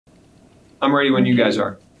I'm ready when you guys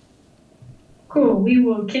are. Cool. We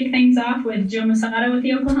will kick things off with Joe Masato with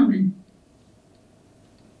the Oklahoman.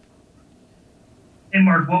 Hey,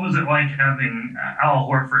 Mark, what was it like having Al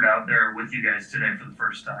Horford out there with you guys today for the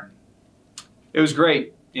first time? It was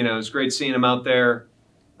great. It was great seeing him out there.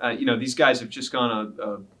 These guys have just gone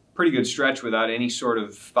a pretty good stretch without any sort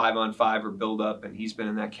of 5-on-5 or build-up, and he's been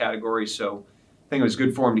in that category. So I think it was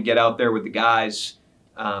good for him to get out there with the guys.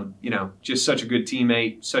 Just such a good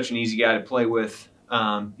teammate, such an easy guy to play with.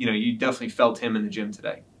 You definitely felt him in the gym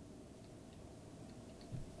today.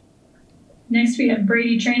 Next, we have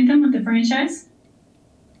Brady Trantham with the franchise.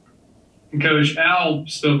 Coach, Al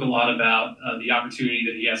spoke a lot about the opportunity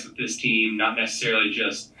that he has with this team, not necessarily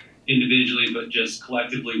just individually, but just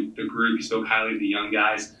collectively, the group. He spoke highly of the young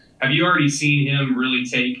guys. Have you already seen him really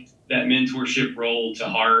take that mentorship role to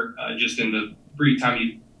heart just in the brief time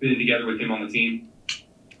you've been together with him on the team?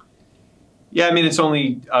 Yeah, it's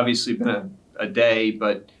only obviously been a day,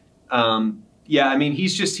 but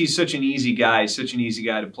he's such an easy guy,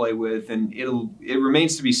 to play with, and it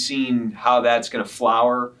remains to be seen how that's going to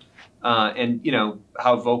flower. And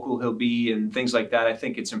how vocal he'll be and things like that. I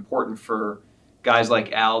think it's important for guys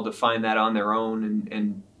like Al to find that on their own,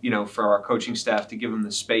 and for our coaching staff to give him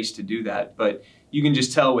the space to do that. But you can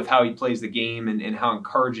just tell with how he plays the game and how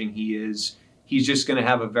encouraging he is, he's just going to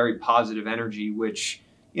have a very positive energy, which,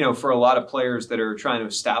 for a lot of players that are trying to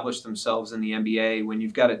establish themselves in the NBA, when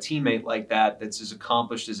you've got a teammate like that that's as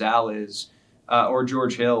accomplished as Al is, or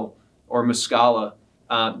George Hill or Muscala,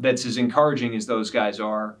 that's as encouraging as those guys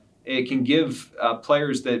are, it can give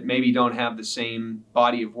players that maybe don't have the same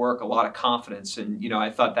body of work a lot of confidence. And,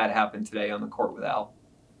 I thought that happened today on the court with Al.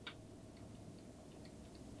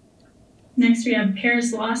 Next, we have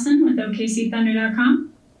Paris Lawson with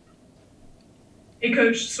OKCThunder.com. Hey,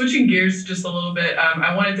 Coach, switching gears just a little bit,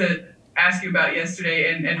 I wanted to ask you about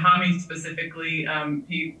yesterday and Hami specifically.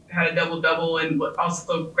 He had a double-double and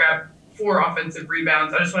also grabbed 4 offensive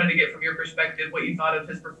rebounds. I just wanted to get from your perspective what you thought of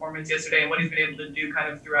his performance yesterday and what he's been able to do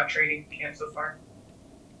kind of throughout training camp so far.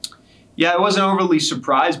 Yeah, I wasn't overly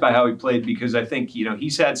surprised by how he played because I think,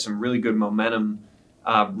 he's had some really good momentum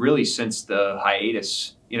really since the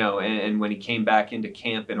hiatus, and when he came back into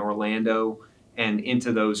camp in Orlando and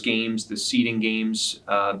into those games, the seeding games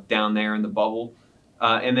down there in the bubble,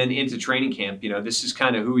 and then into training camp. This is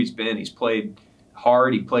kind of who he's been. He's played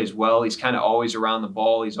hard, he plays well, he's kind of always around the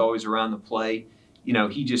ball, he's always around the play.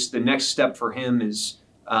 The next step for him is,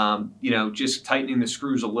 just tightening the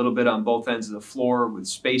screws a little bit on both ends of the floor with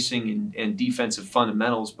spacing and defensive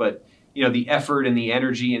fundamentals. But, the effort and the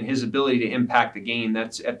energy and his ability to impact the game,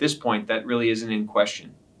 that's at this point, that really isn't in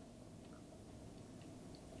question.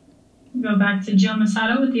 Go back to Joe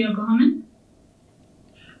Masato with the Oklahoman.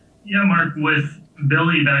 Yeah, Mark, with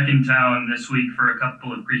Billy back in town this week for a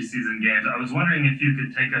couple of preseason games, I was wondering if you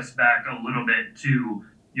could take us back a little bit to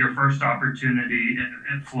your first opportunity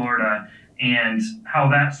in Florida and how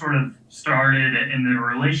that sort of started and the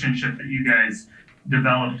relationship that you guys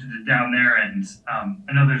developed down there. And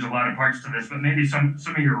I know there's a lot of parts to this, but maybe some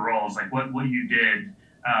of your roles, like what you did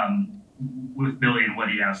with Billy and what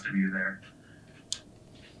he asked of you there.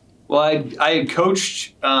 Well, I had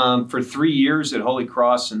coached for 3 years at Holy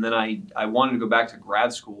Cross, and then I wanted to go back to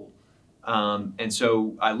grad school. And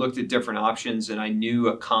so I looked at different options, and I knew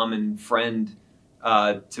a common friend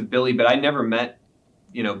to Billy, but I never met,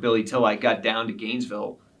 Billy till I got down to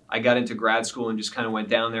Gainesville. I got into grad school and just kind of went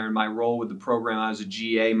down there. In my role with the program, I was a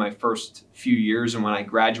GA my first few years, and when I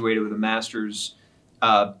graduated with a master's,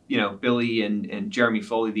 Billy and Jeremy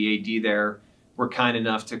Foley, the AD there, were kind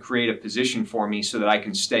enough to create a position for me so that I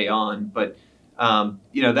can stay on. But,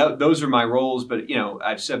 those are my roles. But,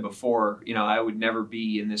 I've said before, I would never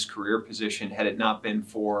be in this career position had it not been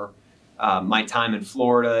for my time in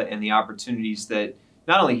Florida and the opportunities that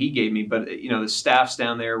not only he gave me, but, the staffs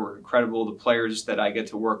down there were incredible. The players that I get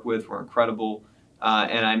to work with were incredible.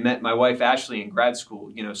 And I met my wife, Ashley, in grad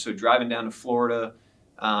school, so driving down to Florida,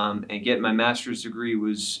 and getting my master's degree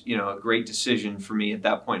was, a great decision for me at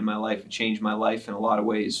that point in my life. It changed my life in a lot of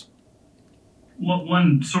ways. Well,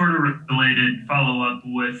 one sort of related follow-up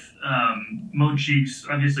with Mo Cheeks,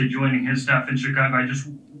 obviously joining his staff in Chicago.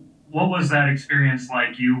 What was that experience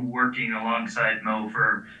like, you working alongside Mo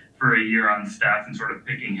for a year on staff and sort of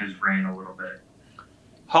picking his brain a little bit?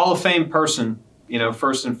 Hall of Fame person,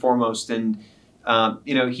 first and foremost. And,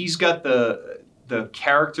 he's got the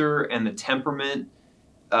character and the temperament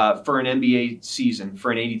for an NBA season,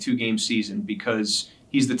 for an 82-game season, because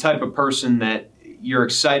he's the type of person that you're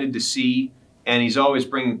excited to see, and he's always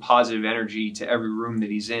bringing positive energy to every room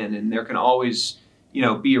that he's in. And there can always,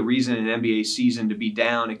 be a reason in an NBA season to be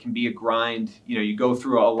down. It can be a grind. You go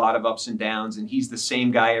through a lot of ups and downs, and he's the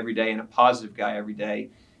same guy every day and a positive guy every day.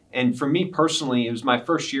 And for me personally, it was my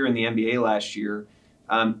first year in the NBA last year.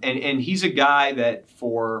 And he's a guy that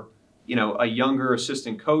for, a younger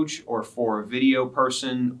assistant coach or for a video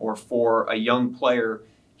person or for a young player,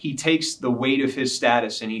 he takes the weight of his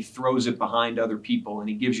status and he throws it behind other people, and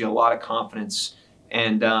he gives you a lot of confidence.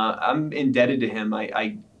 And I'm indebted to him.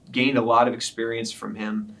 I gained a lot of experience from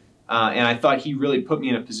him. And I thought he really put me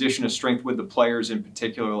in a position of strength with the players in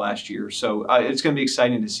particular last year. So it's going to be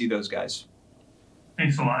exciting to see those guys.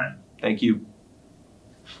 Thanks a lot. Thank you.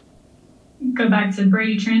 Go back to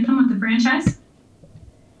Brady Trantham with the franchise.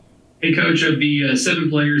 Hey, Coach, of the 7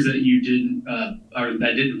 players that you didn't or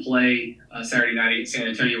that didn't play Saturday night at San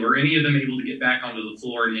Antonio, were any of them able to get back onto the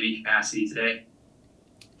floor in any capacity today?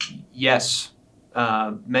 Yes,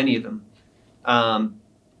 many of them.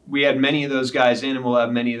 We had many of those guys in, and we'll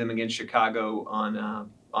have many of them against Chicago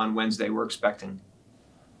on Wednesday. We're expecting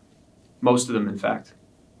most of them, in fact.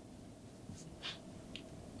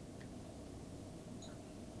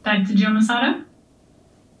 Back to Joe Masato.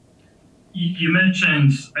 You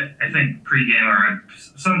mentioned, I think pregame or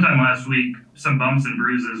sometime last week, some bumps and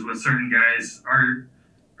bruises with certain guys. Are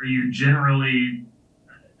you generally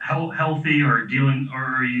healthy, or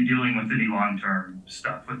are you dealing with any long-term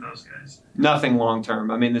stuff with those guys? Nothing long-term.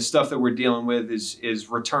 I mean, the stuff that we're dealing with is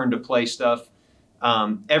return to play stuff.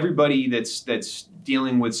 Everybody that's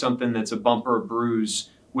dealing with something that's a bump or a bruise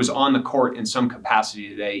was on the court in some capacity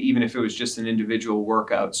today, even if it was just an individual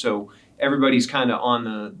workout. So everybody's kind of on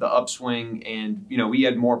the upswing, and we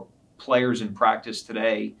had more players in practice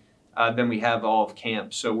today than we have all of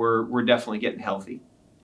camp. So we're definitely getting healthy.